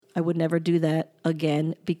I would never do that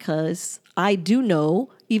again because I do know,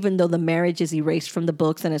 even though the marriage is erased from the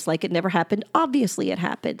books and it's like it never happened, obviously it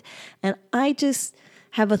happened. And I just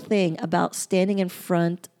have a thing about standing in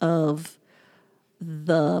front of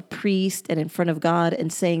the priest and in front of God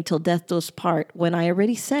and saying till death do us part when I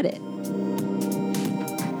already said it.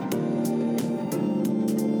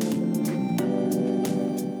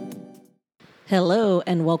 Hello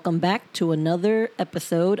and welcome back to another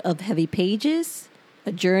episode of Heavy Pages,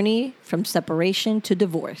 a journey from separation to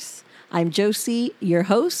divorce. I'm Josie, your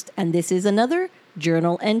host, and this is another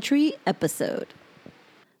journal entry episode.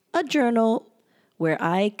 A journal where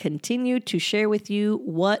I continue to share with you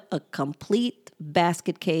what a complete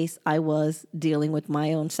basket case I was dealing with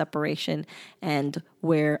my own separation, and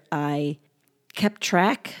where I kept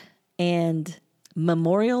track and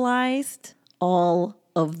memorialized all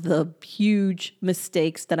of the huge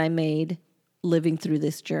mistakes that I made living through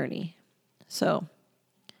this journey. So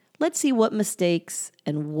let's see what mistakes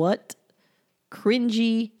and what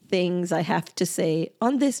cringy things I have to say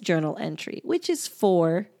on this journal entry, which is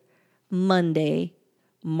for Monday,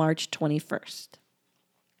 March 21st.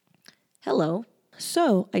 Hello.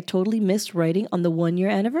 So I totally missed writing on the 1-year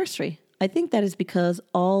anniversary. I think that is because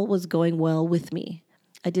all was going well with me.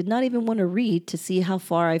 I did not even want to read to see how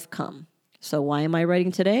far I've come. So why am I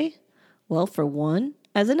writing today? Well, for one,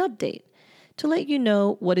 as an update, to let you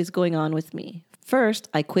know what is going on with me. First,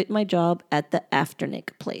 I quit my job at the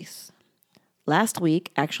Afternick place. Last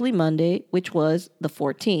week, actually Monday, which was the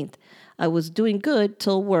 14th, I was doing good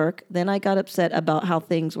till work. Then I got upset about how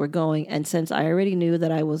things were going. And since I already knew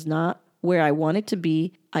that I was not where I wanted to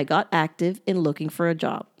be, I got active in looking for a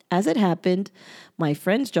job. As it happened, my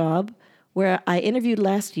friend's job, where I interviewed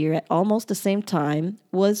last year at almost the same time,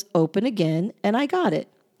 was open again, and I got it.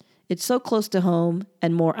 It's so close to home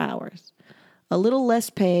and more hours. A little less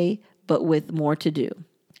pay, but with more to do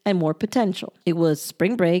and more potential. It was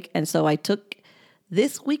spring break, and so I took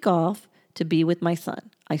this week off to be with my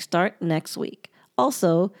son. I start next week.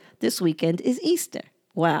 Also, this weekend is Easter.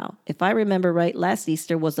 Wow, if I remember right, last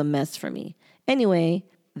Easter was a mess for me. Anyway,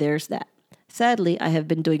 there's that. Sadly, I have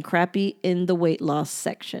been doing crappy in the weight loss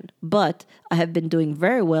section, but I have been doing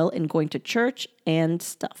very well in going to church and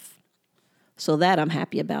stuff. So that I'm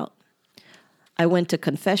happy about. I went to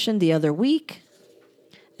confession the other week,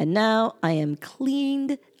 and now I am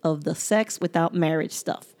cleaned of the sex without marriage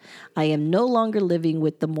stuff. I am no longer living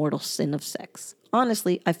with the mortal sin of sex.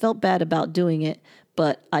 Honestly, I felt bad about doing it,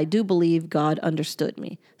 but I do believe God understood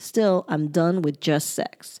me. Still, I'm done with just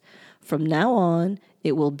sex. From now on,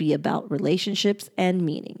 it will be about relationships and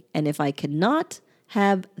meaning. And if I cannot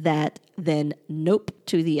have that, then nope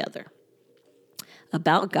to the other.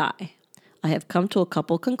 About Guy. I have come to a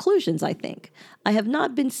couple conclusions, I think. I have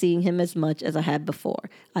not been seeing him as much as I had before.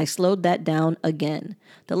 I slowed that down again.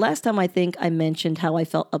 The last time I think I mentioned how I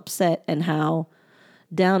felt upset and how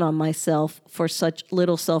down on myself for such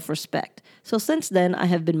little self-respect. So since then, I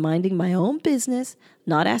have been minding my own business,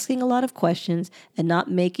 not asking a lot of questions, and not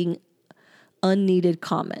making unneeded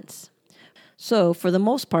comments. So for the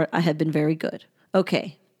most part, I have been very good.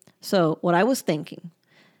 Okay, so what I was thinking,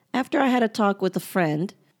 after I had a talk with a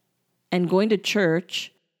friend and going to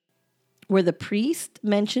church where the priest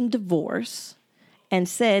mentioned divorce and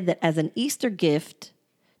said that as an Easter gift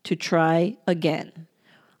to try again,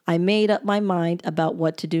 I made up my mind about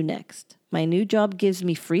what to do next. My new job gives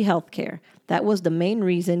me free health care. That was the main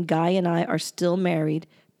reason Guy and I are still married,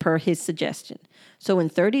 per his suggestion. So in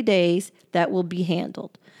 30 days, that will be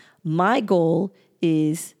handled. My goal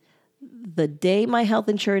is the day my health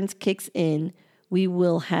insurance kicks in, we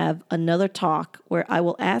will have another talk where I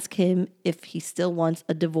will ask him if he still wants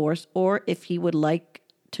a divorce or if he would like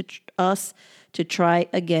us to try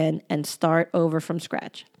again and start over from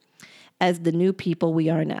scratch as the new people we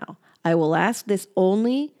are now. I will ask this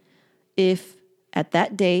only if at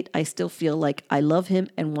that date I still feel like I love him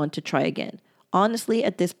and want to try again. Honestly,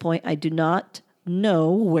 at this point, I do not know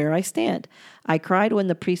where I stand. I cried when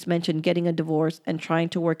the priest mentioned getting a divorce and trying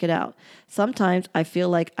to work it out. Sometimes I feel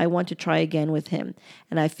like I want to try again with him,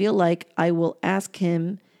 and I feel like I will ask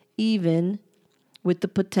him even with the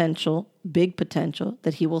potential, big potential,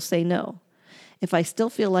 that he will say no. If I still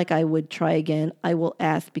feel like I would try again, I will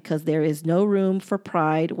ask because there is no room for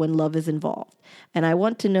pride when love is involved. And I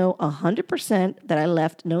want to know 100% that I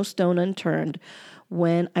left no stone unturned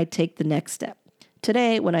when I take the next step.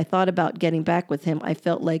 Today, when I thought about getting back with him, I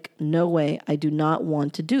felt like, no way, I do not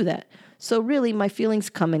want to do that. So really, my feelings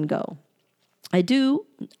come and go. I do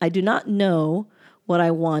not know what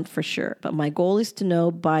I want for sure, but my goal is to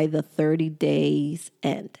know by the 30 days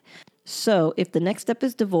end. So if the next step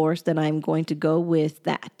is divorce, then I'm going to go with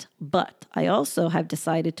that. But I also have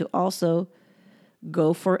decided to also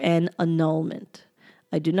go for an annulment.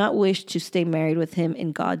 I do not wish to stay married with him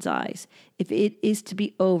in God's eyes. If it is to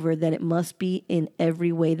be over, then it must be in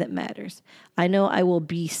every way that matters. I know I will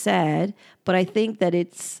be sad, but I think that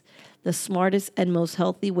it's the smartest and most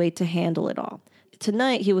healthy way to handle it all.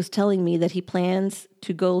 Tonight, he was telling me that he plans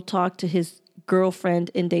to go talk to his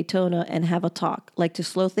girlfriend in Daytona and have a talk, like to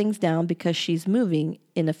slow things down because she's moving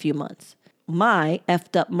in a few months. My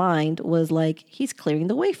effed up mind was like, he's clearing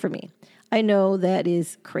the way for me. I know that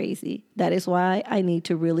is crazy. That is why I need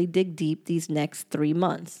to really dig deep these next 3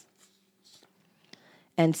 months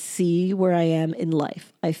and see where I am in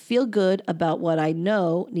life. I feel good about what I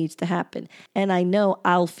know needs to happen. And I know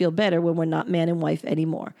I'll feel better when we're not man and wife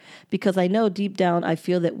anymore. Because I know deep down I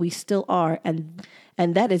feel that we still are. And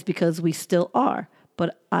that is because we still are.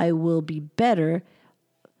 But I will be better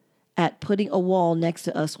at putting a wall next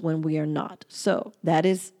to us when we are not. So that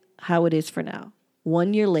is how it is for now.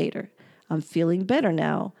 1 year later. I'm feeling better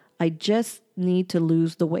now. I just need to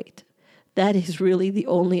lose the weight. That is really the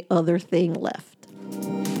only other thing left.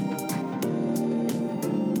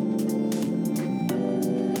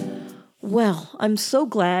 Well, I'm so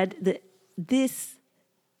glad that this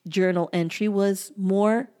journal entry was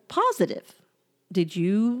more positive. Did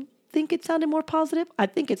you think it sounded more positive? I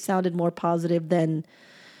think it sounded more positive than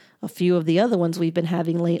a few of the other ones we've been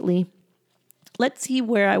having lately. Let's see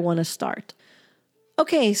where I want to start.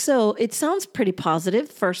 Okay, so it sounds pretty positive.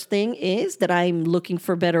 First thing is that I'm looking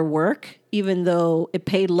for better work, even though it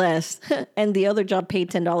paid less and the other job paid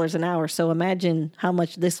 $10 an hour. So imagine how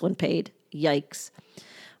much this one paid. Yikes.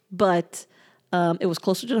 But it was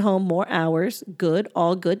closer to home, more hours. Good,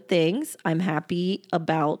 all good things. I'm happy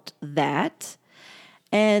about that.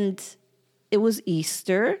 And it was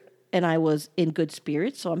Easter and I was in good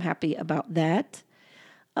spirits, so I'm happy about that.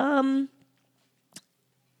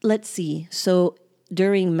 Let's see. So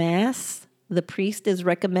during Mass, the priest is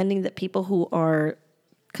recommending that people who are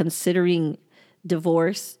considering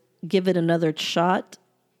divorce give it another shot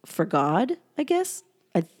for God, I guess.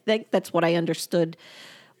 I think that's what I understood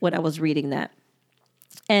when I was reading that.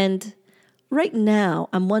 And right now,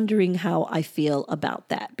 I'm wondering how I feel about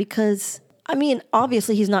that. Because, I mean,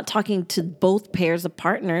 obviously, he's not talking to both pairs of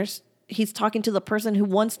partners. He's talking to the person who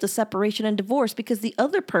wants the separation and divorce, because the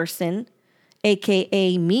other person,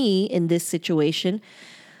 AKA me in this situation,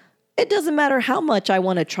 it doesn't matter how much I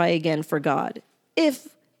want to try again for God. If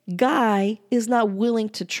Guy is not willing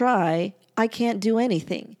to try, I can't do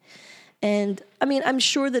anything. And I mean, I'm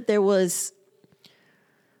sure that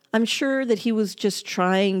he was just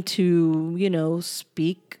trying to,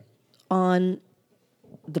 speak on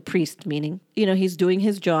the priest, meaning, he's doing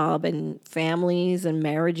his job and families and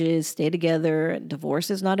marriages stay together and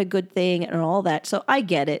divorce is not a good thing and all that. So I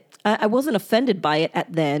get it. I wasn't offended by it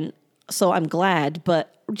at then, so I'm glad.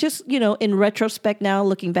 But just, in retrospect now,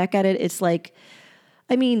 looking back at it, it's like,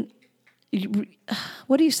 I mean,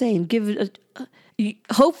 what are you saying? Give it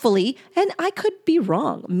hopefully, and I could be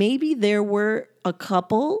wrong. Maybe there were a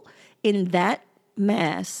couple in that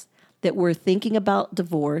Mass that were thinking about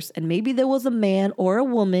divorce, and maybe there was a man or a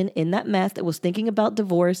woman in that Mass that was thinking about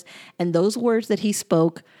divorce, and those words that he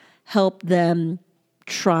spoke helped them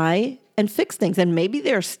try and fix things. And maybe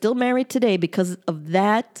they're still married today because of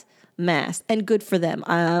that Mass, and good for them.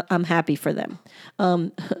 I'm happy for them.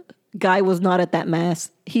 Guy was not at that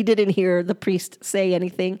Mass. He didn't hear the priest say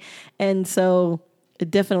anything, and so it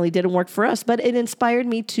definitely didn't work for us, but it inspired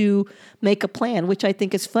me to make a plan, which I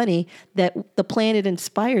think is funny that the plan it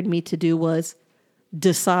inspired me to do was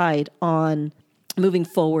decide on moving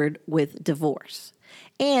forward with divorce.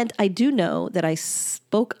 And I do know that I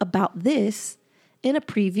spoke about this in a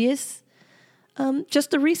previous,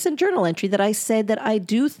 just a recent journal entry, that I said that I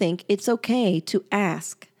do think it's okay to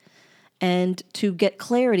ask and to get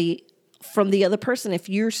clarity from the other person if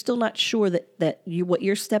you're still not sure what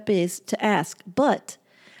your step is, to ask, but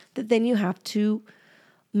that then you have to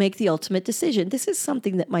make the ultimate decision. This is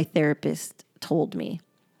something that my therapist told me.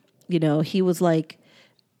 He was like,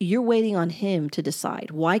 you're waiting on him to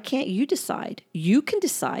decide. Why can't you decide? You can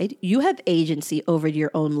decide. You have agency over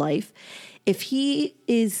your own life. If he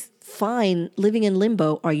is fine living in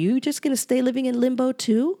limbo, are you just going to stay living in limbo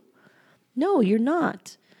too? No, you're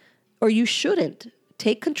not. Or you shouldn't.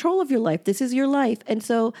 Take control of your life. This is your life. And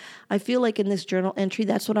so I feel like in this journal entry,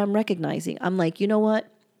 that's what I'm recognizing. I'm like, you know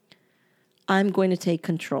what? I'm going to take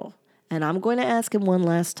control. And I'm going to ask him one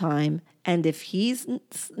last time. And if he's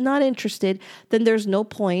not interested, then there's no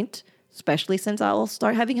point, especially since I'll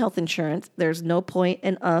start having health insurance, there's no point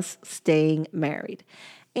in us staying married.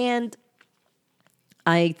 And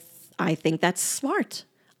I I think that's smart.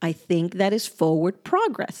 I think that is forward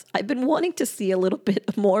progress. I've been wanting to see a little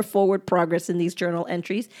bit more forward progress in these journal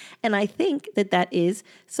entries, and I think that that is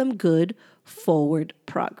some good forward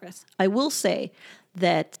progress. I will say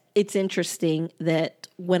that it's interesting that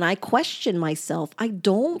when I question myself, I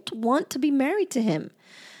don't want to be married to him.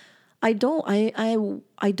 I don't.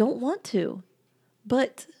 I don't want to,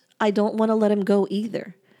 but I don't want to let him go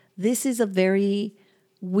either. This is a very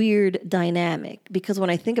weird dynamic because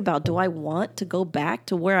when I think about, do I want to go back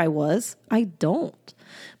to where I was? I don't.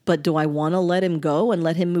 But do I want to let him go and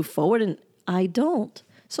let him move forward? And I don't.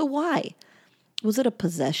 So why? Was it a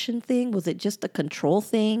possession thing? Was it just a control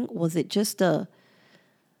thing? Was it just I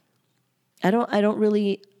don't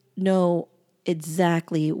really know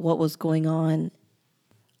exactly what was going on.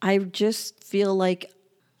 I just feel like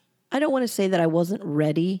I don't want to say that I wasn't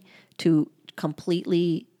ready to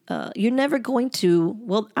completely. You're never going to,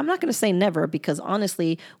 well, I'm not going to say never because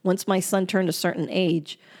honestly, once my son turned a certain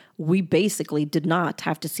age, we basically did not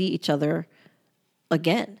have to see each other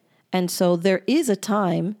again. And so there is a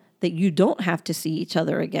time that you don't have to see each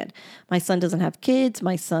other again. My son doesn't have kids.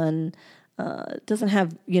 My son doesn't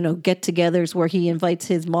have, get-togethers where he invites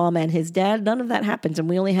his mom and his dad. None of that happens. And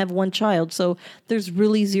we only have one child. So there's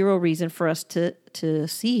really zero reason for us to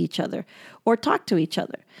see each other or talk to each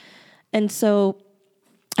other. And so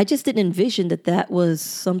I just didn't envision that that was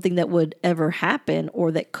something that would ever happen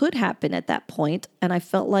or that could happen at that point. And I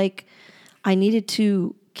felt like I needed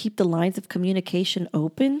to keep the lines of communication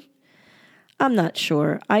open. I'm not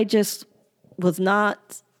sure. I just was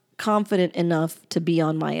not confident enough to be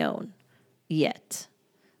on my own yet.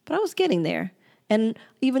 But I was getting there. And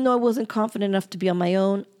even though I wasn't confident enough to be on my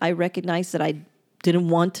own, I recognized that I didn't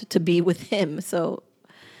want to be with him. So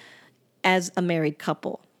as a married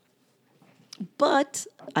couple. But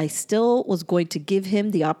I still was going to give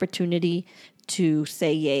him the opportunity to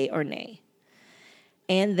say yay or nay.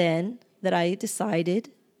 And then that I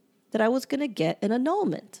decided that I was going to get an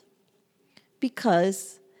annulment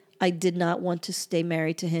because I did not want to stay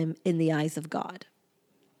married to him in the eyes of God.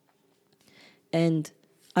 And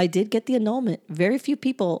I did get the annulment. Very few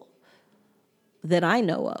people that I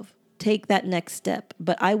know of take that next step.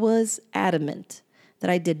 But I was adamant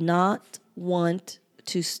that I did not want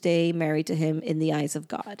to stay married to him in the eyes of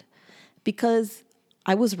God because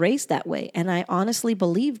I was raised that way. And I honestly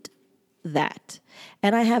believed that.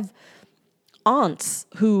 And I have aunts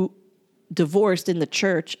who divorced in the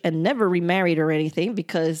church and never remarried or anything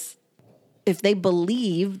because if they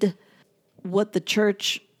believed what the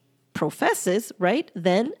church professes, right,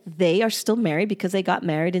 then they are still married because they got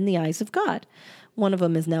married in the eyes of God. One of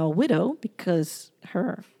them is now a widow because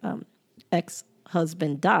her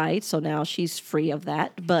ex-husband died, so now she's free of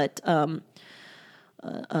that. But the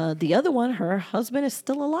other one, her husband is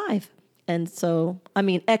still alive. And so,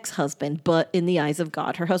 ex-husband, but in the eyes of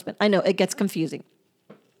God, her husband. I know, it gets confusing.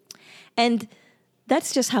 And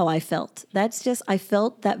that's just how I felt. I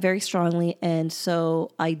felt that very strongly. And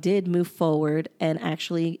so I did move forward and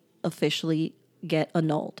actually officially get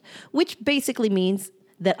annulled, which basically means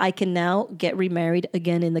that I can now get remarried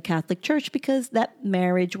again in the Catholic Church because that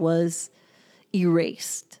marriage was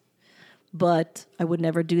erased. But I would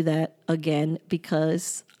never do that again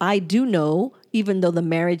because I do know, even though the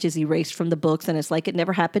marriage is erased from the books and it's like it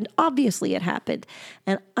never happened, obviously it happened.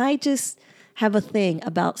 And I just have a thing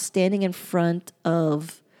about standing in front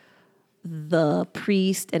of the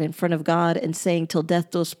priest and in front of God and saying till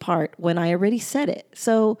death do us part when I already said it.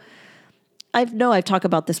 So I've talked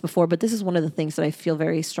about this before, but this is one of the things that I feel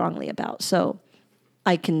very strongly about. So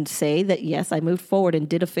I can say that, yes, I moved forward and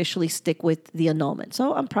did officially stick with the annulment.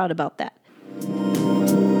 So I'm proud about that.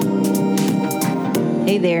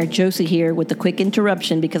 Hey there, Josie here with a quick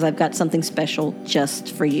interruption because I've got something special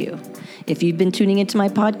just for you. If you've been tuning into my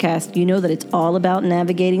podcast, you know that it's all about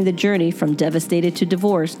navigating the journey from devastated to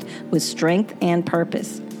divorced with strength and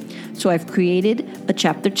purpose. So I've created a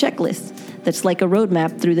chapter checklist that's like a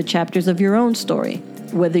roadmap through the chapters of your own story.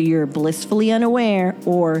 Whether you're blissfully unaware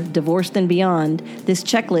or divorced and beyond, this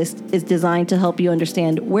checklist is designed to help you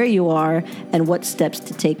understand where you are and what steps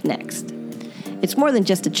to take next. It's more than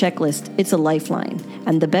just a checklist, it's a lifeline.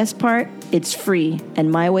 And the best part, it's free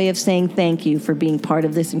and my way of saying thank you for being part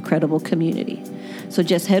of this incredible community. So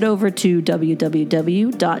just head over to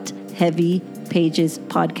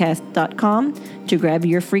www.heavypagespodcast.com to grab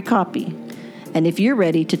your free copy. And if you're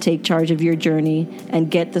ready to take charge of your journey and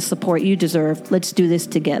get the support you deserve, let's do this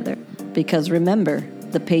together. Because remember,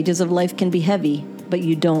 the pages of life can be heavy, but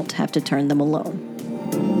you don't have to turn them alone.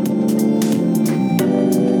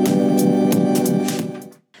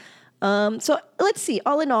 So let's see.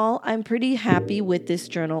 All in all, I'm pretty happy with this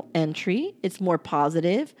journal entry. It's more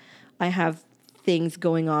positive. I have things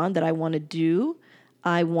going on that I want to do.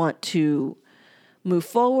 I want to move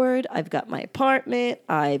forward. I've got my apartment.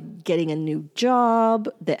 I'm getting a new job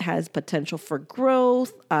that has potential for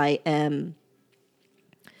growth. I am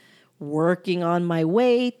working on my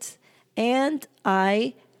weight. And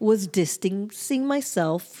I was distancing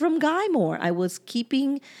myself from Guy more. I was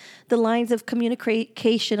keeping the lines of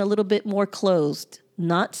communication a little bit more closed.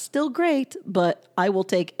 Not still great, but I will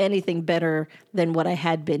take anything better than what I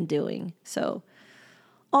had been doing. So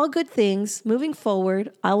all good things. Moving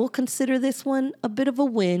forward, I will consider this one a bit of a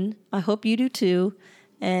win. I hope you do too.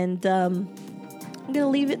 And I'm going to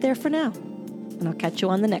leave it there for now. And I'll catch you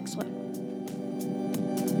on the next one.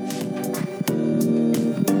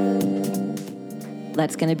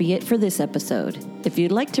 That's going to be it for this episode. If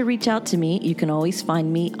you'd like to reach out to me, you can always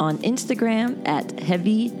find me on Instagram at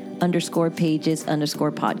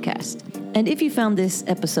heavy_pages_podcast. And if you found this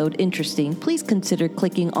episode interesting, please consider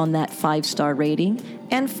clicking on that 5-star rating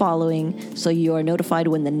and following so you are notified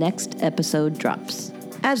when the next episode drops.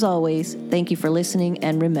 As always, thank you for listening,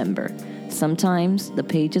 and remember, sometimes the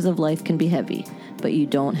pages of life can be heavy, but you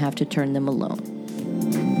don't have to turn them alone.